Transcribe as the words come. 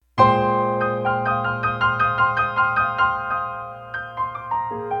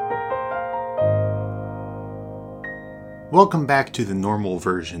Welcome back to the normal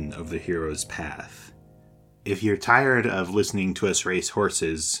version of the hero's path. If you're tired of listening to us race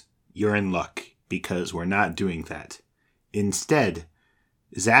horses, you're in luck, because we're not doing that. Instead,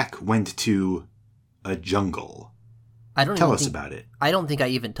 Zach went to a jungle. Tell us about it. I don't think I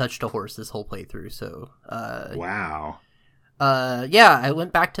even touched a horse this whole playthrough, so... Wow. Yeah, I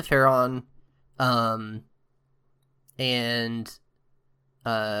went back to Faron, and...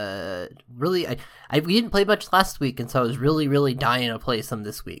 really, we didn't play much last week, and so I was really dying to play some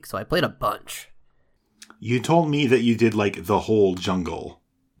this week, so I played a bunch. You told me that you did, the whole jungle.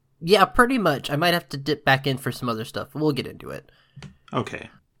 Yeah, pretty much. I might have to dip back in for some other stuff. We'll get into it. Okay.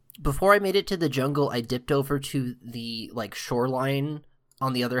 Before I made it to the jungle, I dipped over to the, shoreline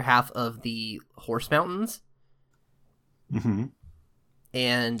on the other half of the Horse Mountains. Mm-hmm.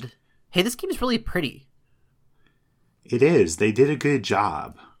 And, hey, this game's really pretty. It is. They did a good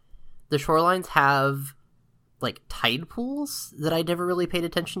job. The shorelines have, tide pools that I never really paid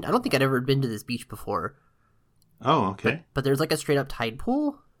attention to. I don't think I'd ever been to this beach before. Oh, okay. But there's, a straight-up tide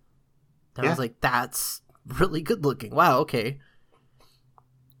pool. And I was like, that's really good looking. Wow, okay.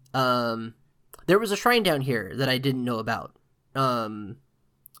 There was a shrine down here that I didn't know about. Shoka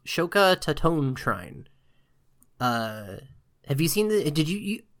Tatone Shrine. Have you seen did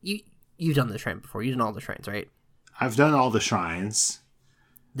you've done the shrine before? You've done all the shrines, right? I've done all the shrines.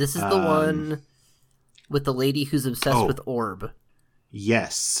 This is the one with the lady who's obsessed with orb.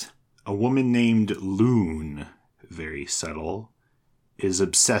 Yes. A woman named Loon, very subtle, is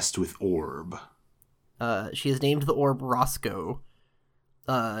obsessed with orb. She has named the orb Roscoe.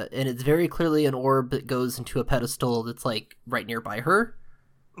 And it's very clearly an orb that goes into a pedestal that's, right nearby her.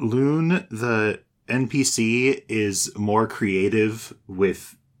 Loon, the NPC, is more creative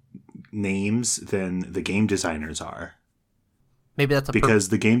with names than the game designers are. Maybe that's because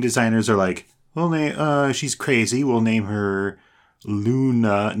the game designers are like, well, she's crazy. We'll name her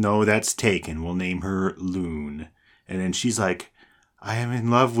Luna. No, that's taken. We'll name her Loon. And then she's like, I am in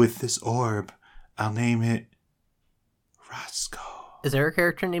love with this orb. I'll name it Roscoe. Is there a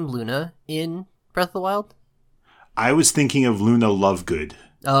character named Luna in Breath of the Wild? I was thinking of Luna Lovegood.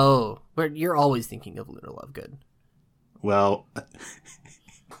 Oh, but you're always thinking of Luna Lovegood. Well,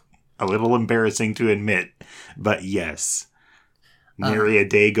 a little embarrassing to admit, but yes. Nary a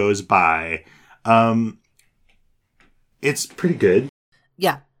day goes by. It's pretty good.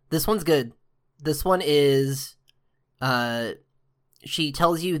 Yeah, this one's good. This one is, she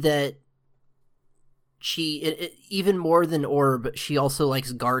tells you that even more than orb, she also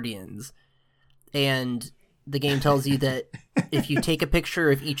likes guardians. And the game tells you that if you take a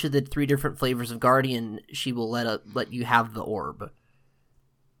picture of each of the 3 different flavors of guardian, she will let you have the orb.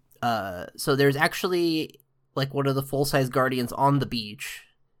 So there's actually one of the full-size guardians on the beach,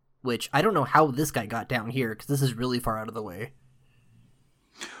 which I don't know how this guy got down here, because this is really far out of the way.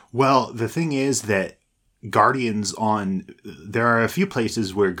 Well, the thing is that there are a few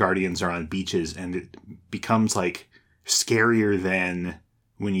places where guardians are on beaches, and it becomes scarier than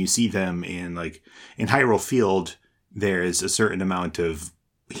when you see them in Hyrule Field. There's a certain amount of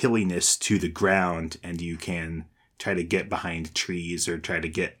hilliness to the ground, and you can try to get behind trees or try to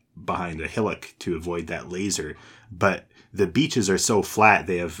get behind a hillock to avoid that laser. But the beaches are so flat,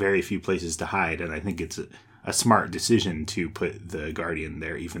 they have very few places to hide, and I think it's a smart decision to put the guardian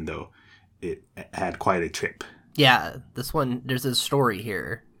there, even though it had quite a trip. Yeah, this one, there's a story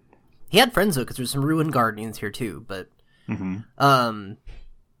here. He had friends, though, because there's some ruined guardians here, too, but... Mm-hmm.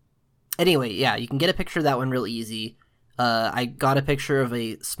 Anyway, yeah, you can get a picture of that one real easy. I got a picture of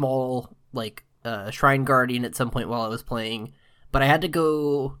a small, shrine guardian at some point while I was playing, but I had to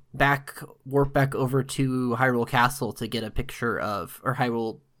go warp back over to Hyrule Castle to get a picture of... or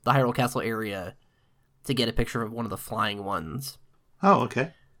the Hyrule Castle area to get a picture of one of the flying ones. Oh,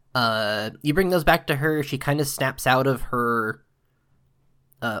 okay. You bring those back to her, she kind of snaps out of her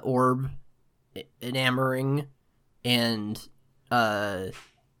orb enamoring and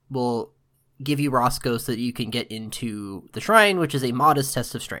will give you Roscoe so that you can get into the shrine, which is a modest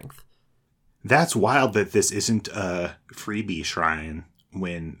test of strength. That's wild that this isn't a freebie shrine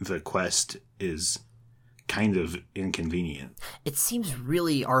when the quest is kind of inconvenient. It seems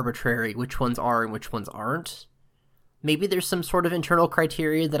really arbitrary which ones are and which ones aren't. Maybe there's some sort of internal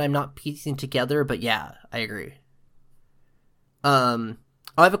criteria that I'm not piecing together, but yeah, I agree. I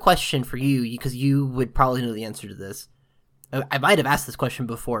have a question for you, because you would probably know the answer to this. I might have asked this question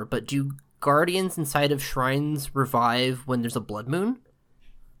before, but do guardians inside of shrines revive when there's a blood moon?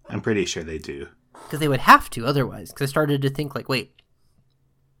 I'm pretty sure they do. Because they would have to otherwise. Because I started to think, wait,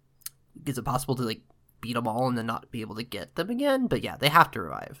 is it possible to, beat them all and then not be able to get them again? But yeah, they have to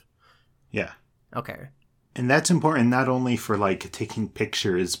revive. Yeah. Okay. And that's important not only for like taking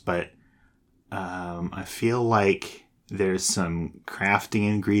pictures, but I feel like there's some crafting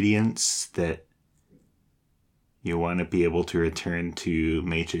ingredients that you want to be able to return to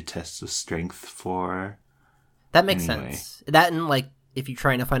major tests of strength for. That makes sense. That and like if you're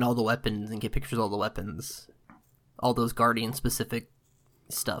trying to find all the weapons and get pictures of all the weapons, all those Guardian specific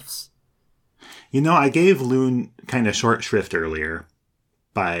stuffs. You know, I gave Lune kind of short shrift earlier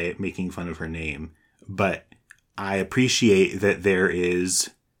by making fun of her name, but I appreciate that there is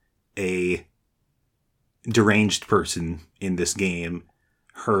a deranged person in this game.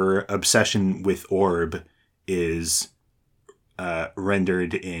 Her obsession with Orb is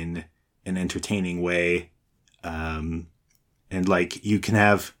rendered in an entertaining way. And like you can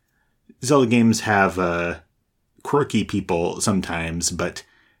have Zelda games have quirky people sometimes, but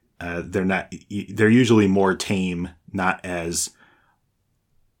they're usually more tame, not as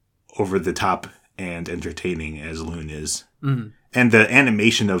over the top and entertaining as Lune is. Mm. And the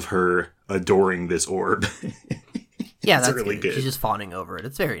animation of her adoring this orb. Yeah, that's really good. She's just fawning over it.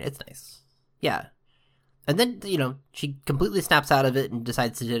 It's nice. Yeah. And then, you know, she completely snaps out of it and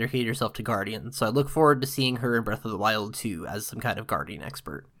decides to dedicate herself to Guardian. So I look forward to seeing her in Breath of the Wild 2 as some kind of Guardian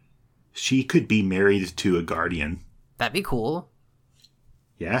expert. She could be married to a Guardian. That'd be cool.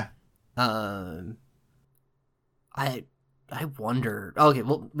 Yeah. I wonder. Okay,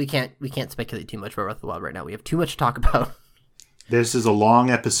 well, we can't speculate too much about Breath of the Wild right now. We have too much to talk about. This is a long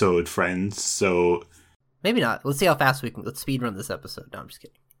episode, friends, so... Maybe not. Let's see how fast let's speedrun this episode. No, I'm just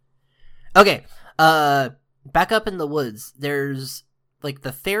kidding. Okay, back up in the woods, there's, like,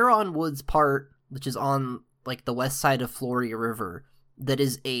 the Theron Woods part, which is on, like, the west side of Floria River, that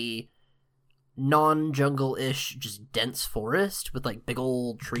is a non-jungle-ish, just dense forest with, like, big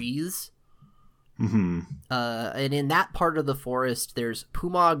old trees. Mm-hmm. And in that part of the forest, there's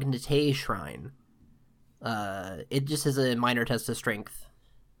Pumog Nate Shrine. It just has a minor test of strength.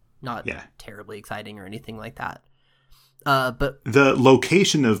 Not terribly exciting or anything like that. But the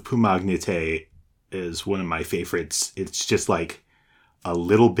location of Pumog Nate is one of my favorites. It's just like a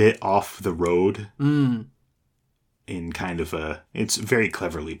little bit off the road in kind of it's very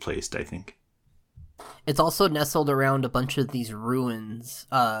cleverly placed, I think. It's also nestled around a bunch of these ruins.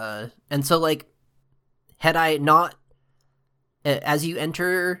 And so, like, had I not, as you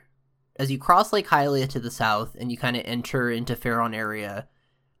cross Lake Hylia to the south and you kind of enter into Faron area,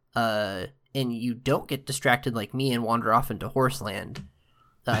 and you don't get distracted like me and wander off into Horseland,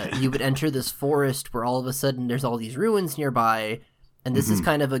 you would enter this forest where all of a sudden there's all these ruins nearby, and this is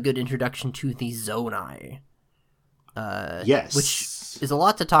kind of a good introduction to the Zonai. Yes. Which is a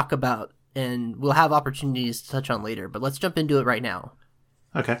lot to talk about, and we'll have opportunities to touch on later, but let's jump into it right now.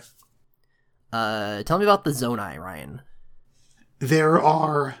 Okay. Tell me about the Zonai, Ryan. There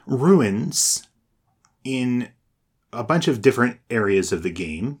are ruins in a bunch of different areas of the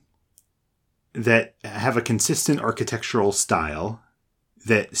game that have a consistent architectural style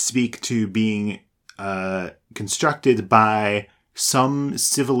that speak to being constructed by some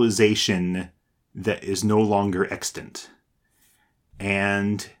civilization that is no longer extant.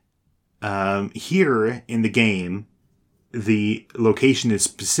 And here in the game, the location is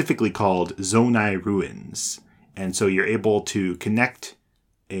specifically called Zonai Ruins. And so you're able to connect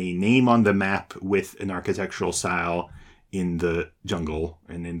a name on the map with an architectural style in the jungle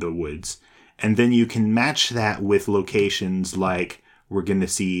and in the woods. And then you can match that with locations like we're going to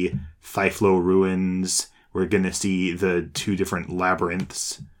see Thyflo Ruins. We're going to see the two different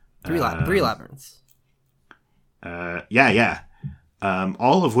labyrinths. Three labyrinths. Yeah.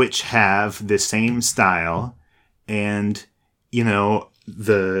 All of which have the same style. And, you know,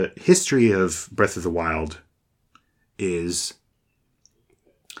 the history of Breath of the Wild is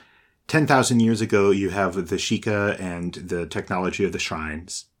 10,000 years ago, you have the Sheikah and the technology of the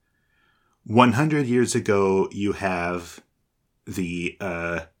shrines. 100 years ago, you have the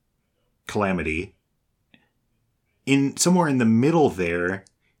Calamity. Somewhere in the middle there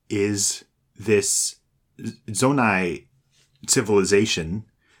is this Zonai civilization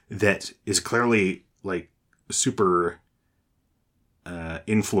that is clearly like super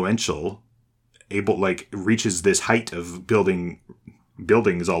influential, reaches this height of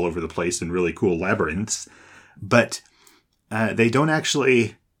buildings all over the place and really cool labyrinths, but they don't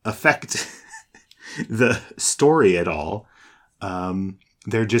actually affect the story at all.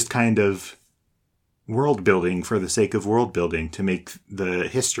 They're just kind of world building for the sake of world building to make the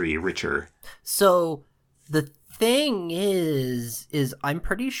history richer. So the thing is I'm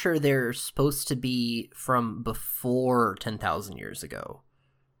pretty sure they're supposed to be from before 10,000 years ago.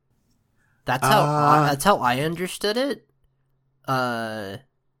 That's how I understood it. That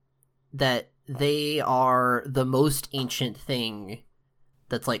they are the most ancient thing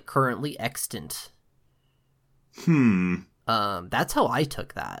that's like currently extant. That's how I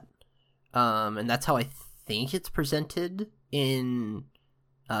took that. And that's how I think it's presented in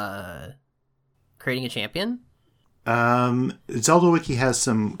Creating a Champion. Zelda Wiki has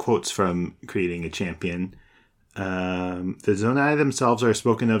some quotes from Creating a Champion. The Zonai themselves are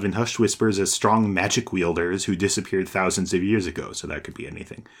spoken of in hushed whispers as strong magic wielders who disappeared thousands of years ago, so that could be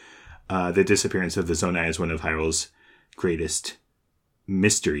anything. The disappearance of the Zonai is one of Hyrule's greatest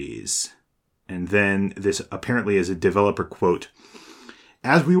mysteries. And then this apparently is a developer quote.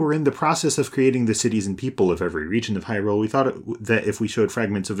 As we were in the process of creating the cities and people of every region of Hyrule, we thought that if we showed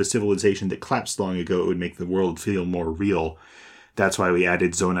fragments of a civilization that collapsed long ago, it would make the world feel more real. That's why we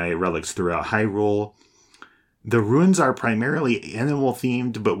added Zonai relics throughout Hyrule. The ruins are primarily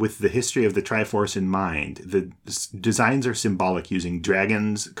animal-themed, but with the history of the Triforce in mind. The designs are symbolic, using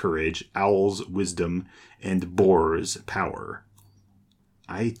dragons' courage, owls' wisdom, and boars' power.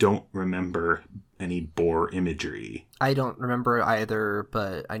 I don't remember any boar imagery. I don't remember either,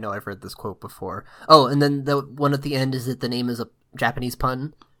 but I know I've read this quote before. Oh, and then the one at the end is that the name is a Japanese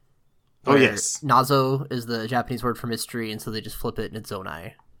pun. Oh, yes. Nazo is the Japanese word for mystery, and so they just flip it and it's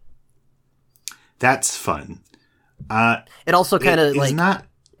Zonai. That's fun. It also kind of like not.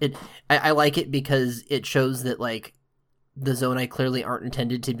 I like it because it shows that like the Zonai clearly aren't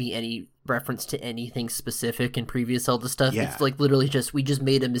intended to be any reference to anything specific in previous Zelda stuff. Yeah. It's like literally just we just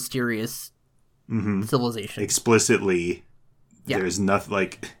made a mysterious civilization explicitly. Yeah. There's nothing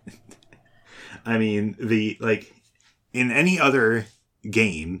like. I mean, in any other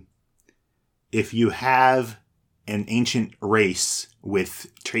game, if you have an ancient race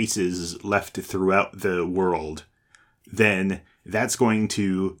with traces left throughout the world, then that's going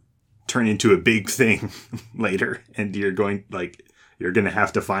to turn into a big thing later, and you're going to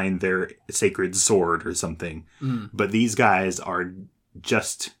have to find their sacred sword or something. But these guys are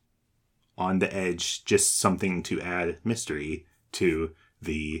just on the edge, just something to add mystery to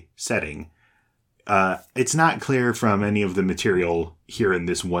the setting. It's not clear from any of the material here in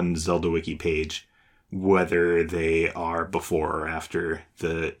this one Zelda Wiki page whether they are before or after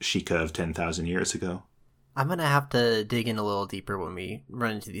the Sheikah of 10,000 years ago. I'm going to have to dig in a little deeper when we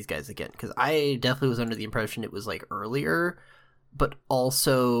run into these guys again, because I definitely was under the impression it was like earlier, but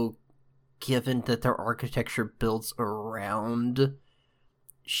also given that their architecture builds around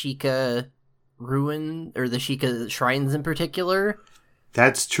Sheikah ruin, or the Sheikah shrines in particular.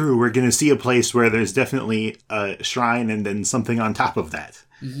 That's true. We're going to see a place where there's definitely a shrine and then something on top of that.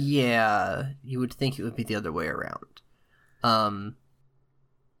 Yeah, you would think it would be the other way around.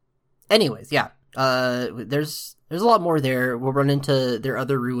 Anyways, yeah. There's a lot more there. We'll run into their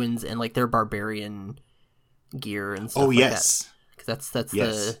other ruins and like their barbarian gear and stuff. Oh, yes. Because that's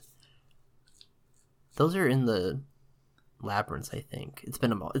yes. Those are in the labyrinths, I think. It's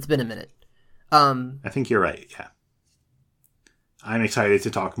been a minute. I think you're right, yeah. I'm excited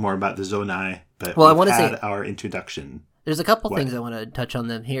to talk more about the Zonai, but I want to say our introduction. There's a couple things I want to touch on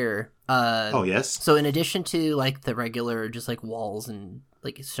them here. Oh, yes? So in addition to like the regular just like walls and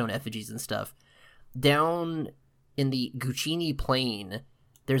like stone effigies and stuff, down in the Guccini Plain,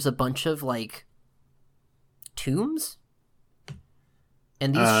 there's a bunch of like tombs,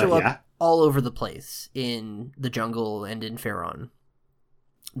 and these show up all over the place in the jungle and in Faron.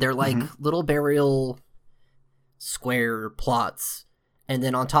 They're like little burial square plots, and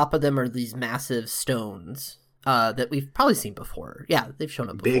then on top of them are these massive stones that we've probably seen before. Yeah, they've shown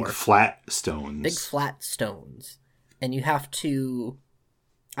up before. Big flat stones. Big flat stones. And you have to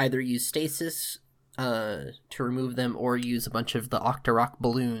either use stasis to remove them, or use a bunch of the Octorok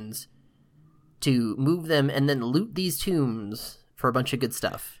balloons to move them, and then loot these tombs for a bunch of good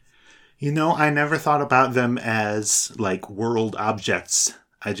stuff. You know, I never thought about them as like world objects.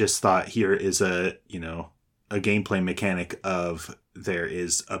 I just thought here is a gameplay mechanic of there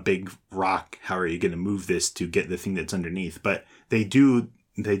is a big rock. How are you going to move this to get the thing that's underneath? But they do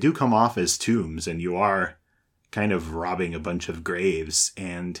come off as tombs, and you are kind of robbing a bunch of graves.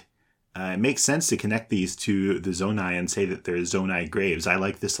 And it makes sense to connect these to the Zonai and say that they're Zonai graves. I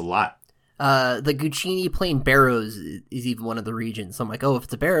like this a lot. The Guccini Plain Barrows is even one of the regions. So I'm like, oh, if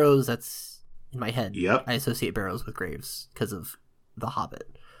it's a Barrows, that's in my head. Yep. I associate Barrows with graves because of The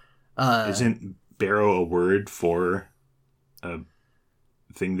Hobbit. Isn't barrow a word for a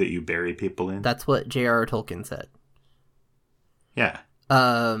thing that you bury people in? That's what J.R.R. Tolkien said. Yeah.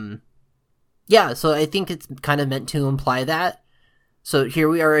 Yeah, so I think it's kind of meant to imply that. So here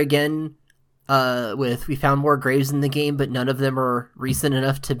we are again we found more graves in the game, but none of them are recent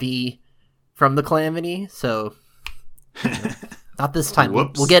enough to be from the Calamity, so not this time.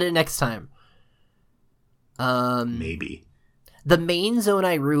 Whoops. We'll get it next time. Maybe. The main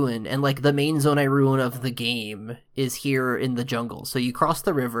Zonai Ruin, and like the main Zonai Ruin of the game, is here in the jungle. So you cross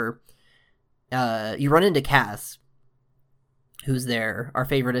the river, you run into Cass, who's there, our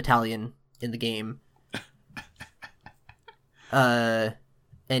favorite Italian in the game. And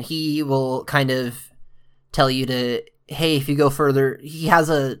he will kind of tell you to, hey, if you go further, he has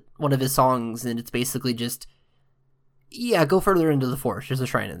one of his songs, and it's basically just, yeah, go further into the forest. There's a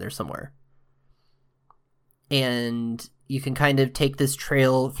shrine in there somewhere. And you can kind of take this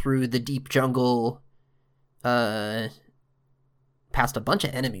trail through the deep jungle, past a bunch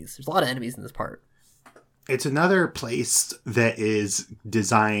of enemies. There's a lot of enemies in this part. It's another place that is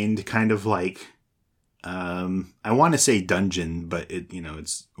designed kind of like, I want to say dungeon, but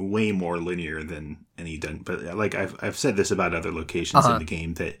it's way more linear than any dungeon. But like I've said this about other locations in the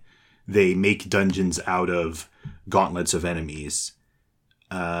game, that they make dungeons out of gauntlets of enemies.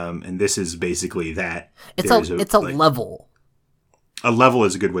 And this is basically that. It's a level. A level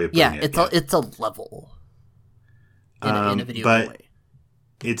is a good way of putting it. It's a level in a video game way.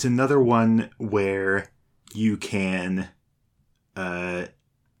 It's another one where you can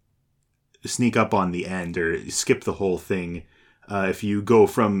sneak up on the end or skip the whole thing. If you go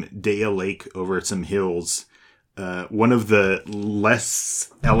from Dea Lake over some hills, one of the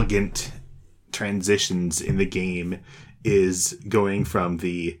less elegant transitions in the game is going from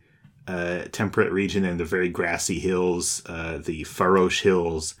the temperate region and the very grassy hills, the Farosh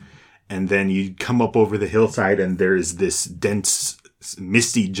Hills, and then you come up over the hillside and there's this dense,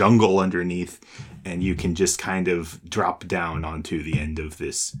 misty jungle underneath, and you can just kind of drop down onto the end of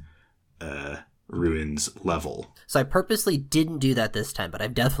this ruins level. So I purposely didn't do that this time, but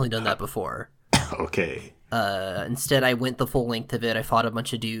I've definitely done that before. Okay. Instead, I went the full length of it. I fought a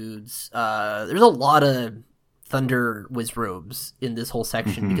bunch of dudes. There's a lot of thunder wizrobes in this whole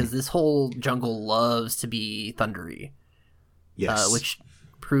section because this whole jungle loves to be thundery. Yes. Which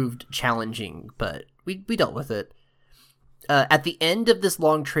proved challenging, but we dealt with it. At the end of this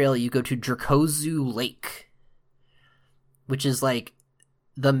long trail, you go to Dracozu Lake, which is like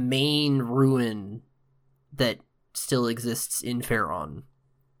the main ruin that still exists in Faron.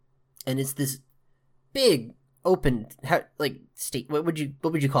 And it's this big open state. What would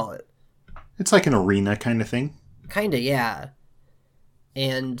you call it? It's like an arena kind of thing. Kinda, yeah.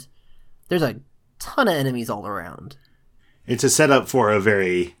 And there's a ton of enemies all around. It's a setup for a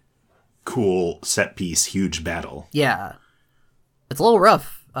very cool set piece, huge battle. Yeah. It's a little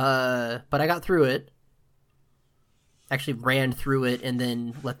rough, but I got through it. Actually ran through it and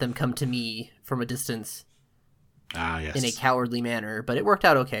then let them come to me from a distance. Ah, yes. In a cowardly manner, but it worked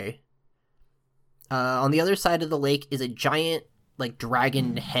out okay. On the other side of the lake is a giant,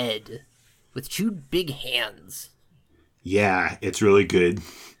 dragon head with two big hands. Yeah, it's really good.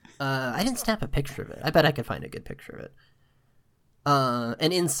 I didn't snap a picture of it. I bet I could find a good picture of it.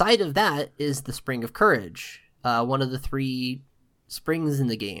 And inside of that is the Spring of Courage, one of the 3 springs in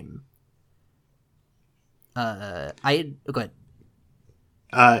the game. Go ahead.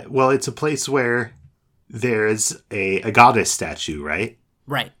 Well, it's a place where there's a goddess statue, right?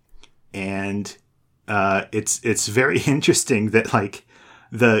 Right. And it's very interesting that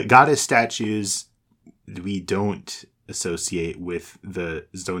the goddess statues we don't associate with the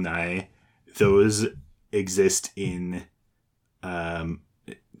Zonai. Those exist in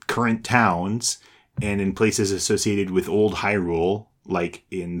current towns and in places associated with old Hyrule, like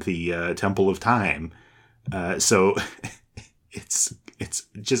in the Temple of Time. So it's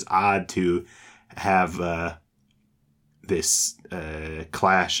just odd to have this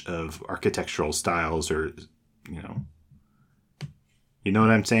clash of architectural styles, or you know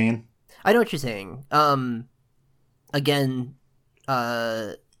what I'm saying? I know what you're saying. Again,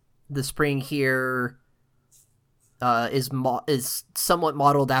 the spring here is somewhat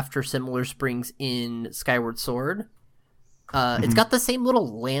modeled after similar springs in Skyward Sword. It's got the same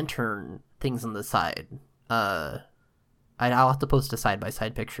little lantern things on the side. I'll have to post a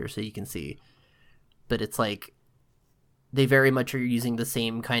side-by-side picture so you can see. But it's they very much are using the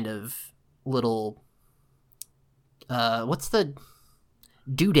same kind of little... what's the...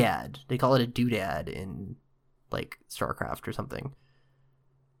 doodad? They call it a doodad in, StarCraft or something.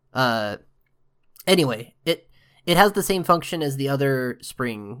 Anyway, it has the same function as the other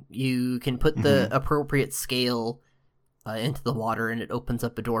spring. You can put the appropriate scale into the water, and it opens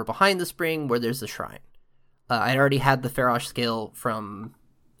up a door behind the spring where there's a shrine. I'd already had the Farosh scale from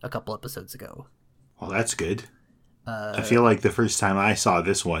a couple episodes ago. Well, that's good. I feel like the first time I saw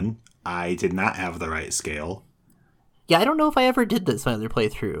this one, I did not have the right scale. Yeah, I don't know if I ever did this my other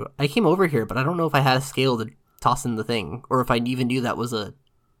playthrough. I came over here, but I don't know if I had a scale to toss in the thing, or if I even knew that was a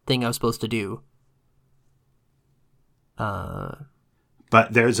thing I was supposed to do.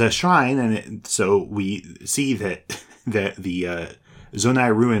 But there's a shrine, and so we see that the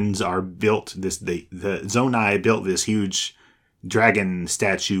Zonai ruins are built. The Zonai built this huge dragon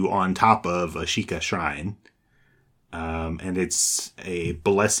statue on top of a Sheikah shrine, and it's a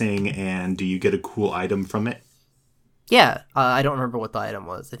blessing. And do you get a cool item from it? Yeah, I don't remember what the item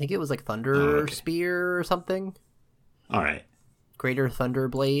was. I think it was like Thunder Spear or something. All right. Greater Thunder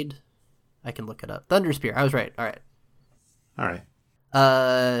Blade. I can look it up. Thunder Spear. I was right. All right.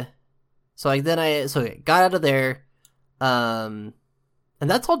 So I got out of there. And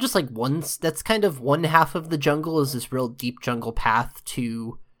that's all just like that's kind of one half of the jungle is this real deep jungle path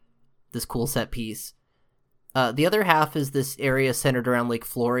to this cool set piece. The other half is this area centered around Lake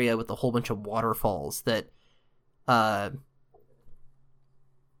Floria with a whole bunch of waterfalls that,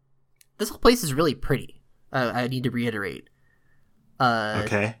 this whole place is really pretty. I need to reiterate.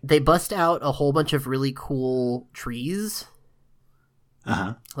 Okay. They bust out a whole bunch of really cool trees.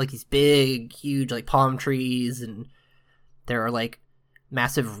 Uh-huh. Like these big, huge, like palm trees, and there are like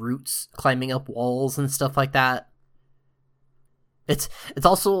massive roots climbing up walls and stuff like that. It's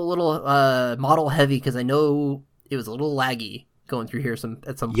also a little model heavy because I know it was a little laggy going through here at some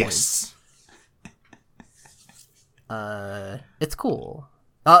point. Yes. It's cool.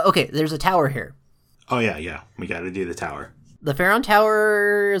 Okay, there's a tower here. Oh yeah. We got to do the tower. The Pharaon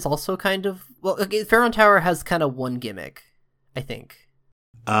Tower is also kind of Pharaon Tower has kind of one gimmick, I think.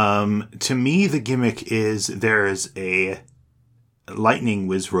 To me, the gimmick is there's a lightning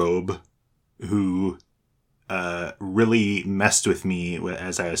wizrobe who really messed with me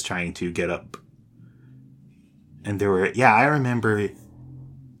as I was trying to get up. And I remember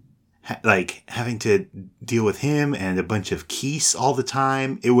having to deal with him and a bunch of keys all the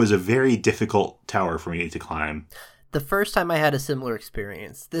time. It was a very difficult tower for me to climb. The first time I had a similar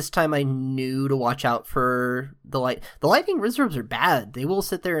experience. This time I knew to watch out for the light. The lightning wizards are bad. They will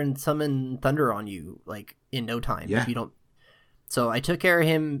sit there and summon thunder on you, like, in no time. Yeah. If you don't. So I took care of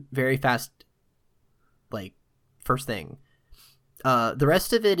him very fast, like, first thing. The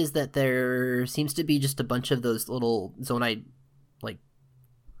rest of it is that there seems to be just a bunch of those little Zonai, like,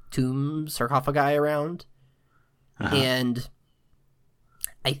 tomb sarcophagi around. Uh-huh. And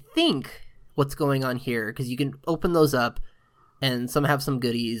I think what's going on here, because you can open those up and some have some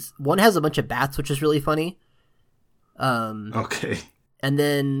goodies. One has a bunch of bats, which is really funny. Okay. And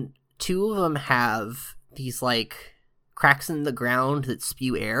then two of them have these like cracks in the ground that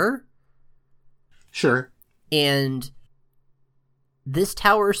spew air. Sure. And this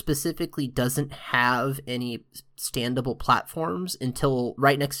tower specifically doesn't have any standable platforms until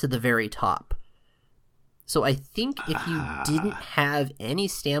right next to the very top. So I think if you didn't have any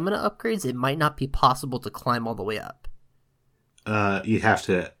stamina upgrades, it might not be possible to climb all the way up. You'd have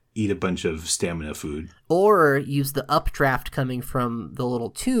to eat a bunch of stamina food. Or use the updraft coming from the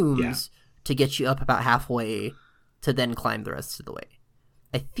little tombs to get you up about halfway to then climb the rest of the way.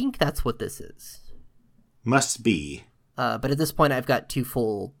 I think that's what this is. Must be. But at this point, I've got 2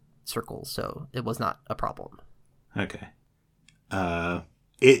 full circles, so it was not a problem. Okay.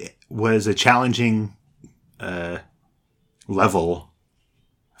 It was a challenging level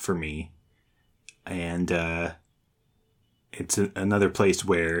for me, and it's another place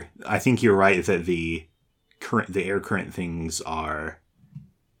where I think you're right that the air current things are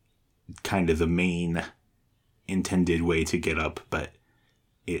kind of the main intended way to get up, but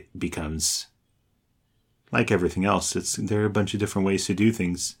it becomes like everything else. There are a bunch of different ways to do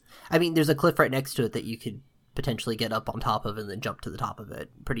things. I mean, there's a cliff right next to it that you could potentially get up on top of and then jump to the top of it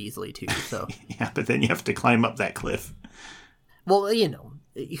pretty easily too. So yeah, but then you have to climb up that cliff. Well, you know,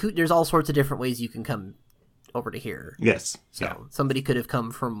 there's all sorts of different ways you can come over to here. Yes. So somebody could have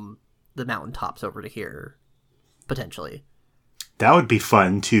come from the mountaintops over to here, potentially. That would be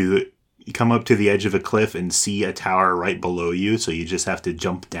fun to come up to the edge of a cliff and see a tower right below you, so you just have to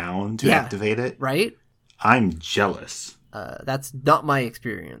jump down to activate it. Right? I'm jealous. That's not my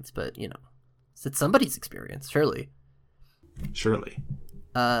experience, but, you know, it's somebody's experience, surely. Surely.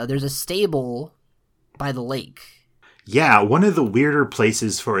 There's a stable by the lake. Yeah, one of the weirder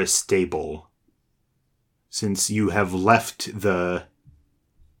places for a stable, since you have left the,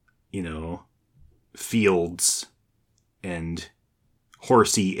 fields and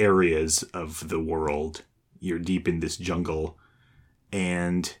horsey areas of the world. You're deep in this jungle,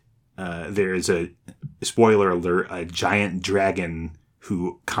 and there's a, spoiler alert, a giant dragon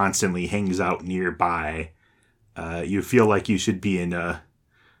who constantly hangs out nearby. You feel like you should be in a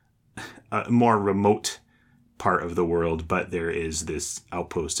more remote part of the world, but there is this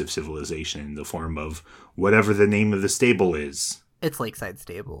outpost of civilization in the form of whatever the name of the stable is. It's Lakeside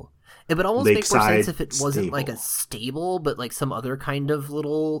Stable. It would almost make more sense lakeside if it wasn't stable. like a stable, but like some other kind of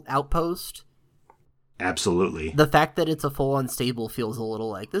little outpost. Absolutely. The fact that it's a full-on stable feels a little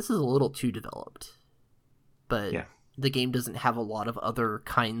like, this is a little too developed. But Yeah. the game doesn't have a lot of other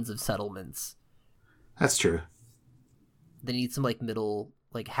kinds of settlements. That's true. They need some like middle,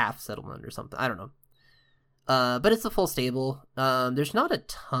 like half settlement or something. I don't know. But it's a full stable. There's not a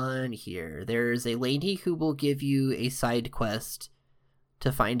ton here. There's a lady who will give you a side quest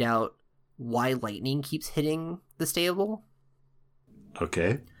to find out why lightning keeps hitting the stable.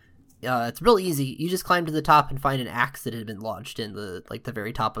 Okay. It's real easy. You just climb to the top and find an axe that had been lodged in the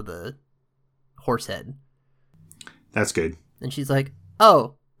very top of the horse head. That's good. And she's like,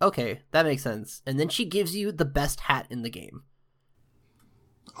 oh, okay, that makes sense. And then she gives you the best hat in the game.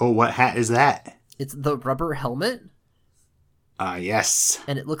 Oh, what hat is that? It's the rubber helmet, Yes.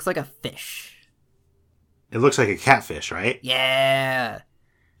 and it looks like a fish. It looks like a catfish, right? Yeah!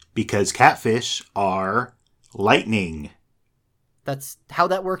 Because catfish are lightning. That's how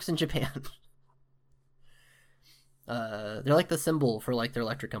that works in Japan. They're like the symbol for like their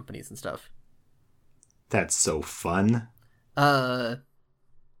electric companies and stuff. That's so fun. But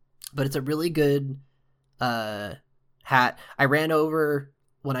it's a really good hat. I ran over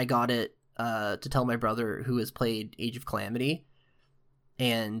when I got it to tell my brother, who has played Age of Calamity.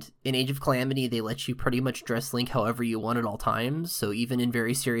 And in Age of Calamity, they let you pretty much dress Link however you want at all times. So even in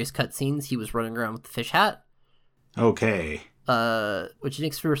very serious cutscenes, he was running around with the fish hat. Okay. Which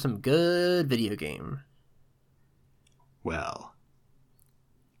makes for some good video game. Well.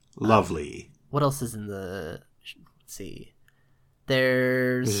 Lovely. What else is in the... Let's see.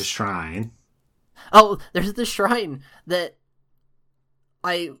 There's a shrine. Oh, there's the shrine that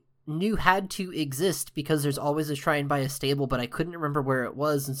I knew had to exist because there's always a shrine by a stable, but I couldn't remember where it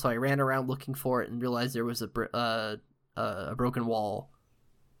was, and so I ran around looking for it and realized there was a broken wall.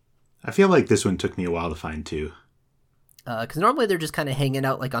 I feel like this one took me a while to find too. Because normally they're just kind of hanging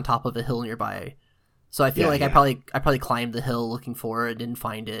out like on top of a hill nearby. So I feel like yeah. I probably climbed the hill looking for it, didn't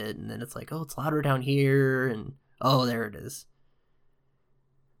find it, and then it's like, oh, it's louder down here, and oh, there it is.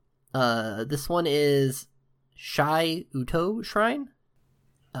 This one is Shai Uto Shrine.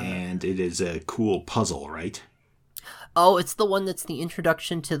 And it is a cool puzzle, right? Oh, it's the one that's the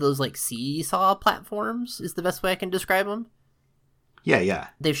introduction to those like seesaw platforms, is the best way I can describe them. Yeah.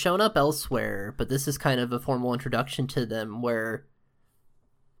 They've shown up elsewhere, but this is kind of a formal introduction to them where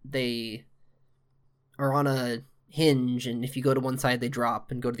they are on a hinge, and if you go to one side they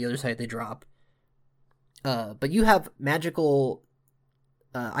drop, and go to the other side they drop. But you have magical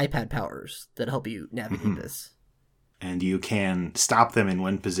iPad powers that help you navigate this. And you can stop them in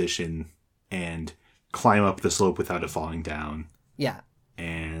one position and climb up the slope without it falling down. Yeah.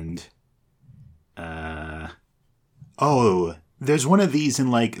 And there's one of these in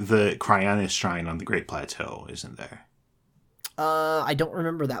like the Cryonis Shrine on the Great Plateau, isn't there? I don't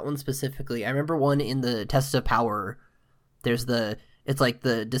remember that one specifically. I remember one in the Test of Power. It's like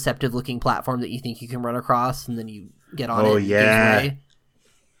the deceptive looking platform that you think you can run across, and then you get on it. Oh, and yeah. it gives way.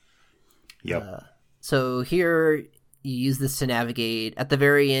 Yep. So here you use this to navigate. At the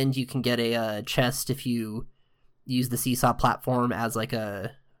very end, you can get a chest if you use the seesaw platform as like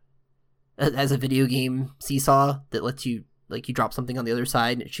a video game seesaw that lets you, like, you drop something on the other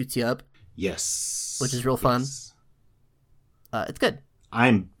side and it shoots you up. Yes. Which is real fun. Yes. It's good.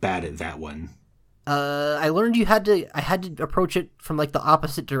 I'm bad at that one. I learned I had to approach it from like the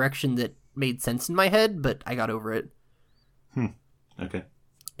opposite direction that made sense in my head, but I got over it. Okay.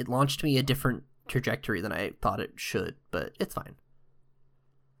 It launched me a different trajectory than I thought it should, but it's fine.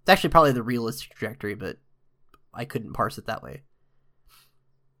 It's actually probably the realistic trajectory, but I couldn't parse it that way.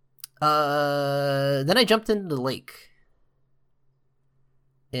 Then I jumped into the lake.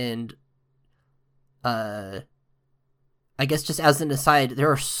 And I guess just as an aside,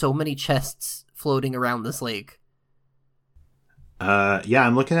 there are so many chests floating around this lake. Yeah,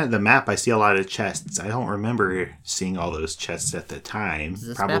 I'm looking at the map. I see a lot of chests. I don't remember seeing all those chests at the time. Does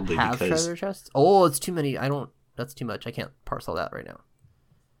this Probably map have because treasure chests? Oh, it's too many. That's too much. I can't parse all that right now.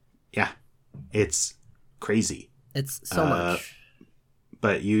 yeah, it's crazy. It's so much.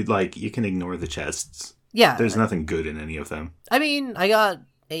 But you can ignore the chests. Yeah. There's nothing good in any of them. I mean, I got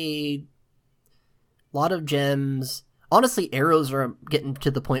a lot of gems. Honestly, arrows are getting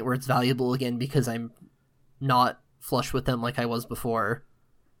to the point where it's valuable again because I'm not flush with them like I was before.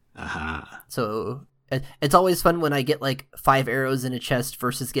 Aha. So it's always fun when I get like 5 arrows in a chest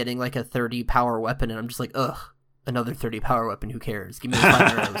versus getting like a 30 power weapon, and I'm just like, ugh, another 30 power weapon. Who cares? Give me the 5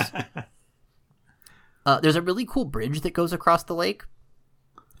 arrows. There's a really cool bridge that goes across the lake.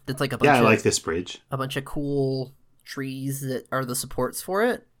 That's like a bunch I like this bridge. A bunch of cool trees that are the supports for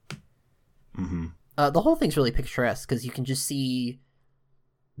it. The whole thing's really picturesque because you can just see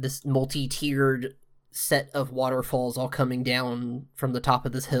this multi-tiered set of waterfalls all coming down from the top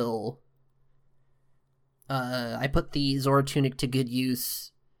of this hill. I put the Zora Tunic to good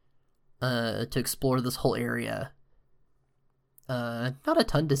use to explore this whole area. Not a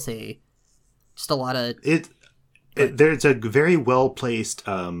ton to say. Just a lot of... There's a very well-placed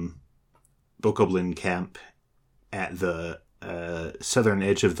Bokoblin camp at the southern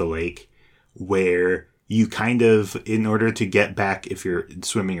edge of the lake where you kind of, in order to get back, if you're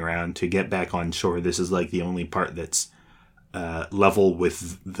swimming around, to get back on shore, this is like the only part that's level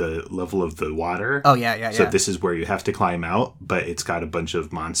with the level of the water. Oh, yeah. So this is where you have to climb out, but it's got a bunch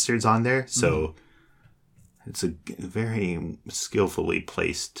of monsters on there, so it's a very skillfully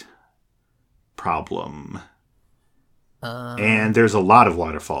placed problem. And there's a lot of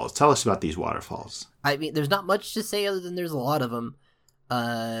waterfalls. Tell us about these waterfalls. I mean, there's not much to say other than there's a lot of them.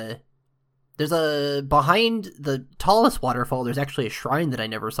 There's behind the tallest waterfall, there's actually a shrine that I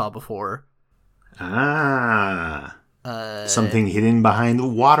never saw before. Something hidden behind the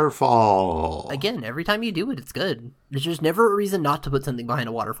waterfall. Again, every time you do it, it's good. There's just never a reason not to put something behind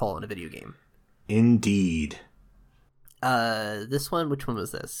a waterfall in a video game. Indeed. This one, which one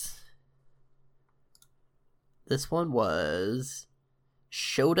was this? This one was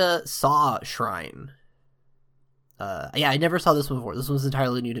Shota Saw Shrine. Yeah, I never saw this one before. This one's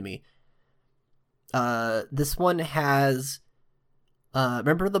entirely new to me. This one has,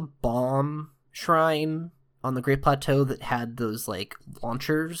 remember the bomb shrine on the Great Plateau that had those, like,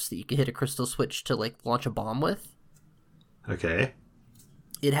 launchers that you could hit a crystal switch to, like, launch a bomb with? Okay.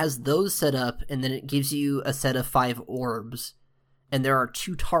 It has those set up, and then it gives you a set of 5 orbs, and there are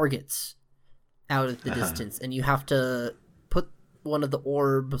 2 targets out at the distance, and you have to put one of the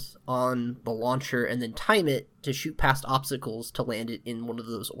orbs on the launcher and then time it to shoot past obstacles to land it in one of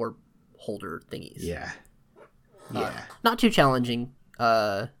those orb holder thingies. Yeah. Not too challenging.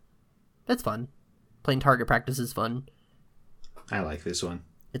 It's fun. Playing target practice is fun. I like this one.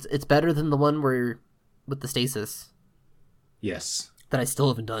 It's better than the one where with the stasis. Yes. That I still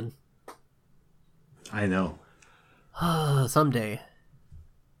haven't done. I know. Someday.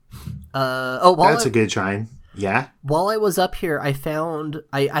 That's a good shrine. Yeah. While I was up here, I found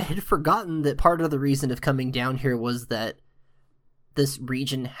I had forgotten that part of the reason of coming down here was that this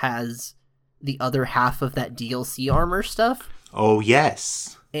region has the other half of that DLC armor stuff. Oh,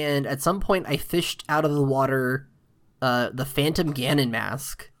 yes. And at some point, I fished out of the water the Phantom Ganon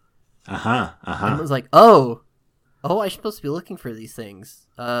mask. And I was like, oh, I'm supposed to be looking for these things.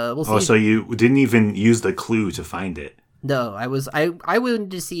 We'll see. Oh, so you didn't even use the clue to find it. No, I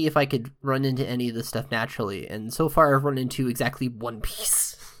wanted to see if I could run into any of this stuff naturally, and so far I've run into exactly one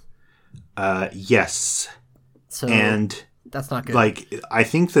piece. Yes. So, and that's not good. Like, I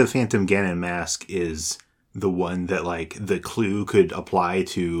think the Phantom Ganon mask is the one that, like, the clue could apply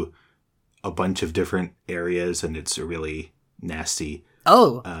to a bunch of different areas, and it's really nasty.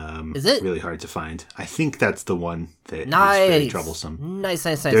 Oh, is it? Really hard to find. I think that's the one that is very troublesome. Nice.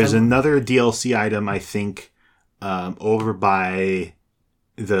 There's another DLC item, I think, over by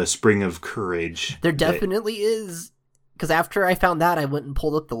the Spring of Courage. There definitely is. Because after I found that, I went and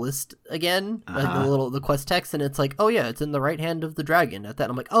pulled up the list again, like the quest text, and it's like, oh yeah, it's in the right hand of the dragon. At that,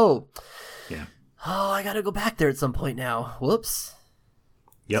 I'm like, oh, yeah. Oh, I gotta go back there at some point now. Whoops.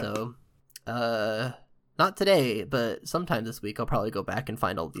 Yep. So, not today, but sometime this week I'll probably go back and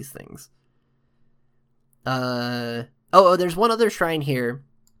find all these things. There's one other shrine here.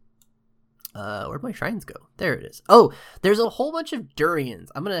 Where'd my shrines go? There it is. Oh, there's a whole bunch of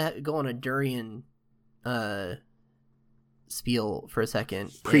durians. I'm gonna go on a durian spiel for a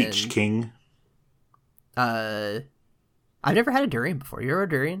second. Preach, King. I've never had a durian before. You're a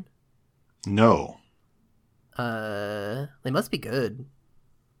durian? No. They must be good.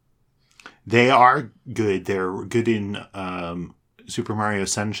 They are good. They're good in Super Mario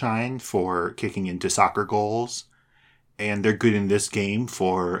Sunshine for kicking into soccer goals, and they're good in this game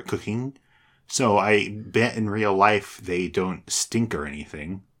for cooking. So I bet in real life they don't stink or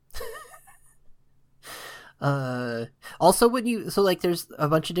anything. Also, there's a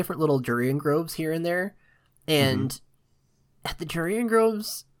bunch of different little durian groves here and there, and at the durian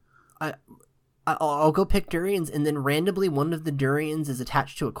groves, I'll go pick durians, and then randomly one of the durians is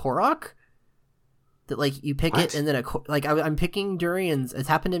attached to a Korok. That, like, you pick it, and then I'm picking durians. It's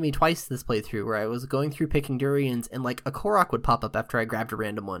happened to me twice this playthrough, where I was going through picking durians, and, like, a Korok would pop up after I grabbed a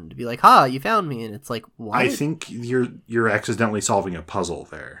random one to be like, "Ha, you found me!" And it's like, what? I think you're accidentally solving a puzzle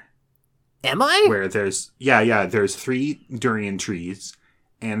there. Am I? Where there's 3 durian trees,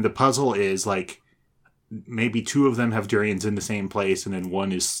 and the puzzle is, like, maybe two of them have durians in the same place, and then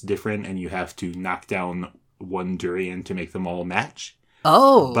one is different, and you have to knock down one durian to make them all match.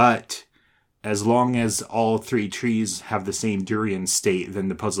 Oh. But as long as all three trees have the same durian state, then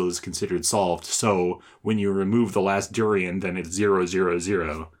the puzzle is considered solved. So when you remove the last durian, then it's 0, 0,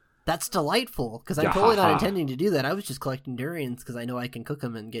 0. That's delightful, because I'm totally not intending to do that. I was just collecting durians because I know I can cook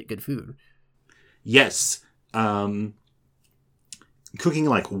them and get good food. Yes. Cooking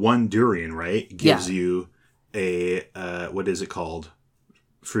like one durian, right, gives you a, what is it called?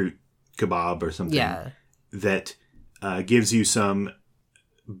 Fruit kebab or something. Yeah. That gives you some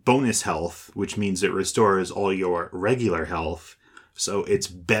bonus health, which means it restores all your regular health. So it's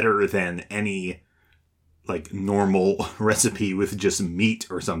better than any like normal recipe with just meat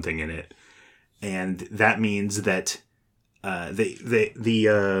or something in it. And that means that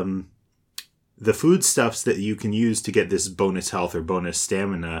the foodstuffs that you can use to get this bonus health or bonus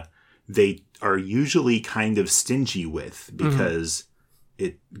stamina, they are usually kind of stingy with, because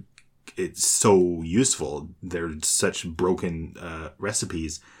it's so useful. They're such broken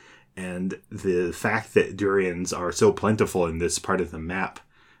recipes. And the fact that durians are so plentiful in this part of the map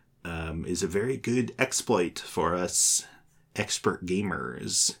is a very good exploit for us expert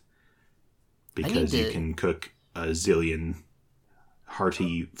gamers. Because you can cook a zillion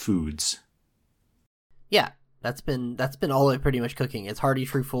hearty foods. Yeah, that's been all I'm pretty much cooking. It's hearty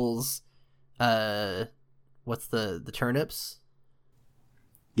truffles. What's the turnips?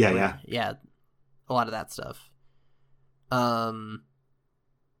 Yeah. A lot of that stuff.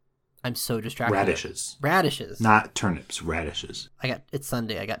 I'm so distracted. Radishes. Not turnips, radishes. It's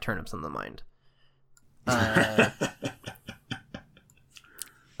Sunday. I got turnips on the mind.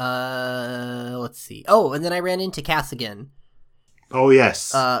 Let's see. Oh, and then I ran into Cass again. Oh,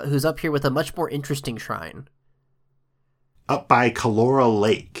 yes. Who's up here with a much more interesting shrine. Up by Kalora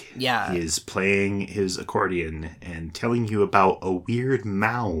Lake. Yeah. He is playing his accordion and telling you about a weird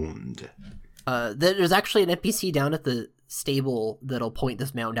mound. There's actually an NPC down at the stable that'll point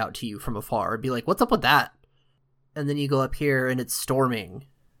this mound out to you from afar and be like, what's up with that? And then you go up here and it's storming.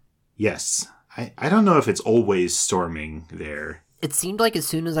 Yes. I don't know if it's always storming there. It seemed like as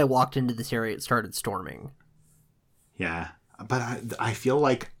soon as I walked into this area, it started storming. Yeah. But I feel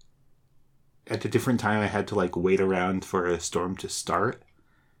like at a different time I had to like wait around for a storm to start.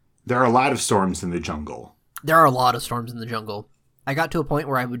 There are a lot of storms in the jungle. There are a lot of storms in the jungle. I got to a point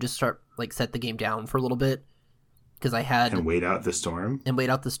where I would just start set the game down for a little bit because I had and wait out the storm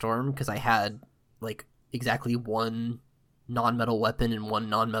because I had exactly one non-metal weapon and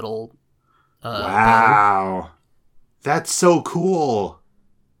one non-metal wow bow. That's so cool.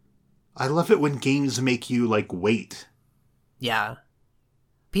 I love it when games make you wait. Yeah.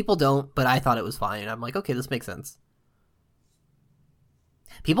 People don't, but I thought it was fine. I'm like, okay, this makes sense.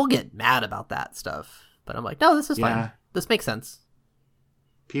 People get mad about that stuff, but I'm like, no, this is fine. This makes sense.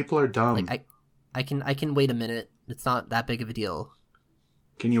 People are dumb. I can wait a minute. It's not that big of a deal.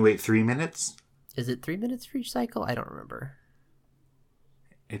 Can you wait 3 minutes? Is it 3 minutes for each cycle? I don't remember.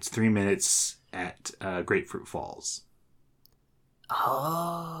 It's 3 minutes at Grapefruit Falls.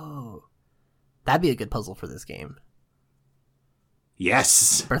 Oh. That'd be a good puzzle for this game.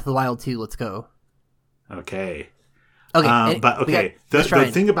 Yes. Breath of the Wild 2, let's go. Okay. Okay.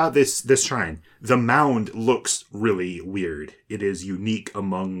 The thing about this shrine, the mound looks really weird. It is unique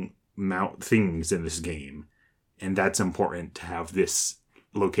among things in this game. And that's important to have this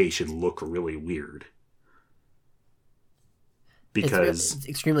location look really weird. Because it's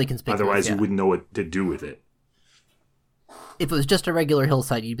extremely conspicuous. Otherwise you wouldn't know what to do with it. If it was just a regular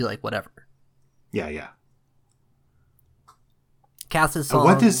hillside, you'd be like, whatever. Yeah. Cass's song.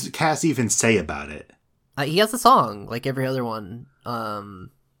 What does Cass even say about it? He has a song, like every other one. And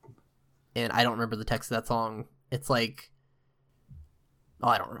I don't remember the text of that song. It's like...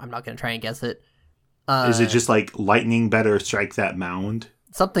 I'm not going to try and guess it. Is it just like, lightning better strike that mound?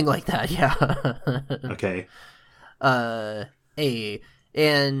 Something like that, yeah. Okay.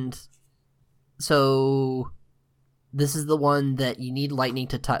 And so this is the one that you need lightning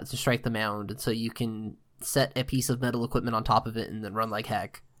to strike the mound, and so you can set a piece of metal equipment on top of it and then run like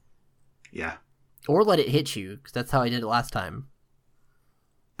heck. Yeah. Or let it hit you, because that's how I did it last time.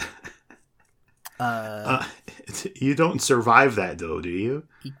 You don't survive that, though, do you?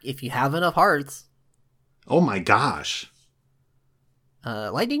 If you have enough hearts. Oh my gosh.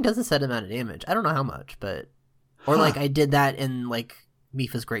 Lightning does a set amount of damage. I don't know how much, but... Or, I did that and,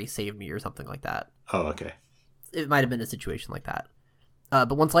 Mipha's Grace saved me or something like that. Oh, okay. It might have been a situation like that.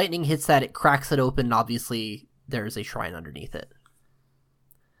 But once lightning hits that, it cracks it open, and obviously there's a shrine underneath it.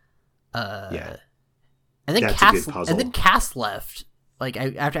 Yeah. And then That's a good puzzle. And then Cass left. Like,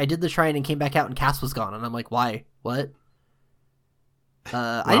 after I did the shrine and came back out and Cass was gone, and I'm like, why? What?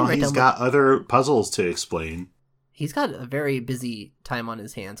 I didn't write he's got other puzzles to explain. He's got a very busy time on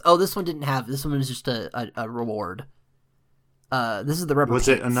his hands. Oh, this one didn't have. This one was just a reward. This is the rubber. Was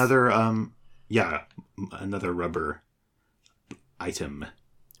pants. it another? Yeah, another rubber item.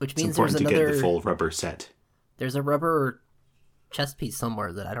 Which means it's important there's to another get the full rubber set. There's a rubber chest piece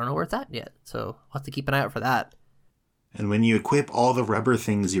somewhere that I don't know where it's at yet. So we'll have to keep an eye out for that. And when you equip all the rubber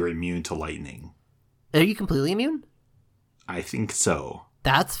things, you're immune to lightning. Are you completely immune? I think so.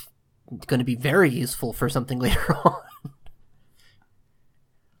 That's going to be very useful for something later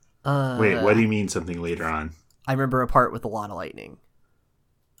on. Wait, what do you mean something later on? I remember a part with a lot of lightning.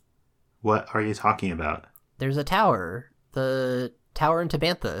 What are you talking about? There's a tower. The tower in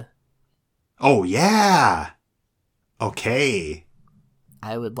Tabantha. Oh, yeah! Okay.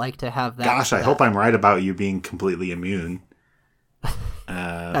 I would like to have that. Gosh, I hope I'm right about you being completely immune.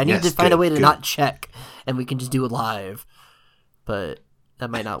 I need to find a way to not check, and we can just do it live. But that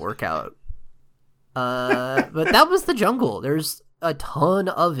might not work out. But that was the jungle. There's a ton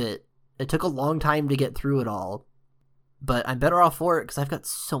of it. It took a long time to get through it all. But I'm better off for it because I've got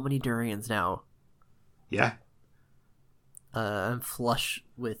so many durians now. Yeah. I'm flush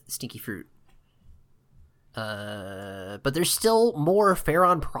with stinky fruit. But there's still more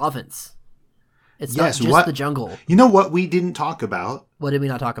Faron province. It's not just the jungle. You know what we didn't talk about? What did we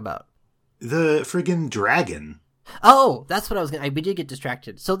not talk about? The friggin' dragon. Oh, that's what I was going to... We did get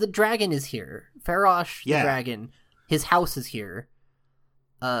distracted. So the dragon is here. Farosh, the dragon. His house is here.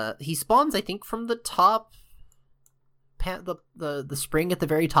 He spawns, I think, from the top... The spring at the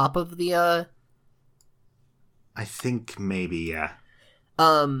very top of the... I think maybe, yeah.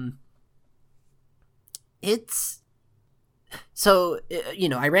 It's... So,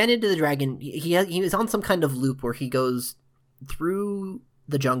 I ran into the dragon. He was on some kind of loop where he goes through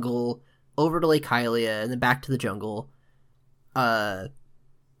the jungle, over to Lake Hylia, and then back to the jungle. And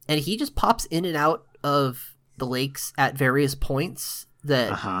he just pops in and out of the lakes at various points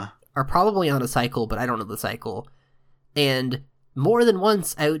that are probably on a cycle, but I don't know the cycle. And more than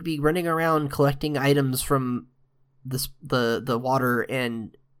once, I would be running around collecting items from the water,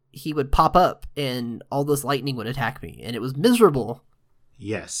 and he would pop up and all this lightning would attack me, and it was miserable.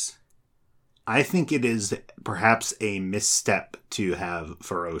 Yes. I think it is perhaps a misstep to have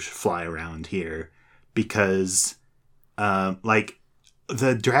Farosh fly around here because,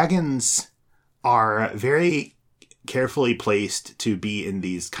 the dragons are very carefully placed to be in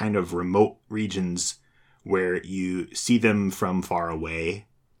these kind of remote regions where you see them from far away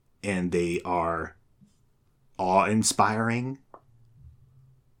and they are awe-inspiring.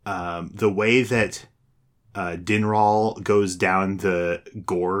 The way that Dinral goes down the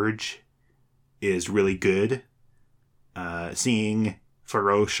gorge is really good. Seeing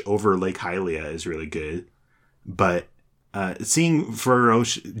Farosh over Lake Hylia is really good. But seeing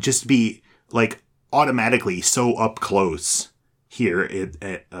Farosh just be automatically so up close here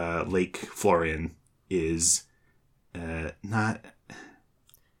at Lake Florian is not...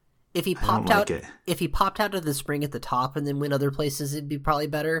 If he popped out of the spring at the top and then went other places, it'd be probably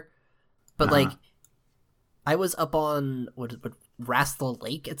better. But I was up on what Rastla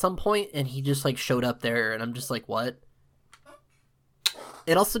Lake at some point, and he just showed up there, and I'm just like, what?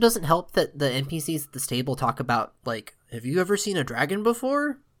 It also doesn't help that the NPCs at the stable talk about have you ever seen a dragon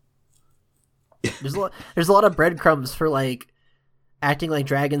before? There's a lot of breadcrumbs for acting like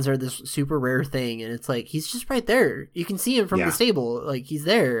dragons are this super rare thing, and it's he's just right there. You can see him from the stable. He's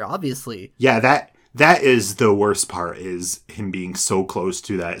there, obviously. Yeah, that is the worst part, is him being so close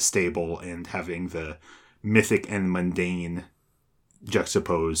to that stable and having the mythic and mundane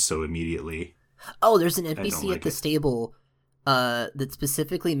juxtaposed so immediately. Oh, there's an NPC at the stable that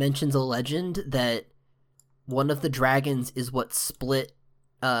specifically mentions a legend that one of the dragons is what split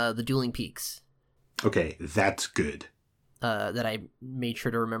the Dueling Peaks. Okay, that's good. That I made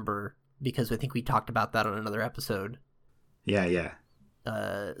sure to remember because I think we talked about that on another episode. Yeah.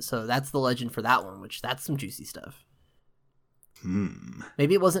 So that's the legend for that one, which that's some juicy stuff.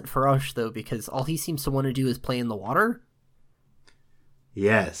 Maybe it wasn't Farosh though, because all he seems to want to do is play in the water.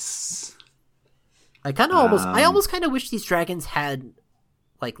 Yes. I almost kind of wish these dragons had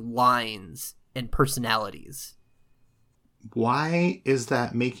lines and personalities. Why is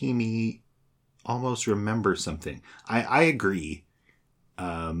that making me almost remember something? I agree.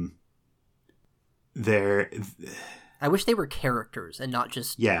 I wish they were characters and not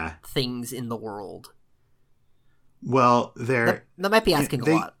just things in the world. Well, that might be asking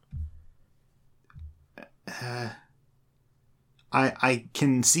a lot. I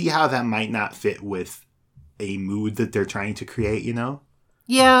can see how that might not fit with a mood that they're trying to create,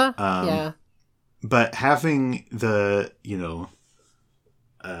 Yeah, yeah. But having the,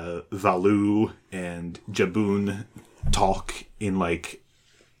 Valu and Jaboon talk in, like,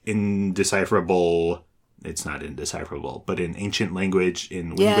 indecipherable... It's not indecipherable, but in ancient language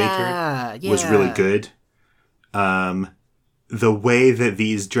in Wind Waker was really good. The way that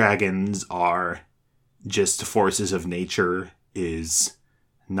these dragons are just forces of nature is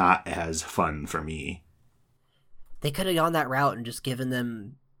not as fun for me. They could have gone that route and just given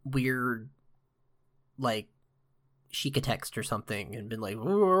them weird, like, Sheikah text or something and been like,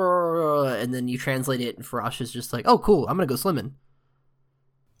 and then you translate it and Farash is just like, oh, cool, I'm gonna go swimming.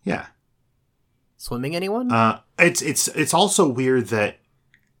 Yeah. Swimming, anyone? It's also weird that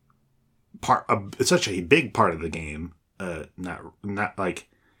such a big part of the game, not like,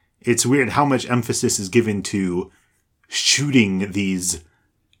 it's weird how much emphasis is given to shooting these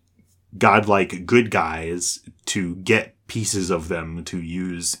godlike good guys to get pieces of them to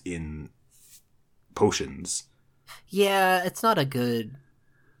use in potions. Yeah, it's not a good...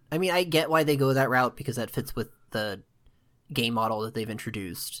 I mean, I get why they go that route because that fits with the game model that they've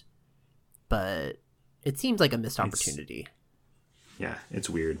introduced. But it seems like a missed opportunity. Yeah, it's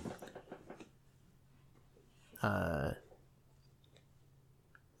weird. The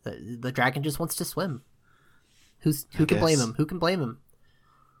dragon just wants to swim. Who can blame him? Who can blame him?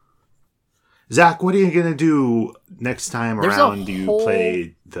 Zach, what are you going to do next time around you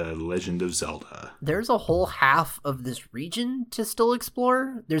play The Legend of Zelda? There's a whole half of this region to still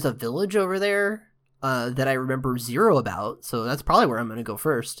explore. There's a village over there that I remember zero about, so that's probably where I'm going to go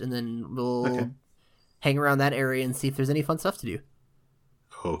first, and then we'll hang around that area and see if there's any fun stuff to do.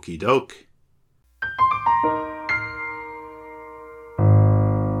 Okie doke.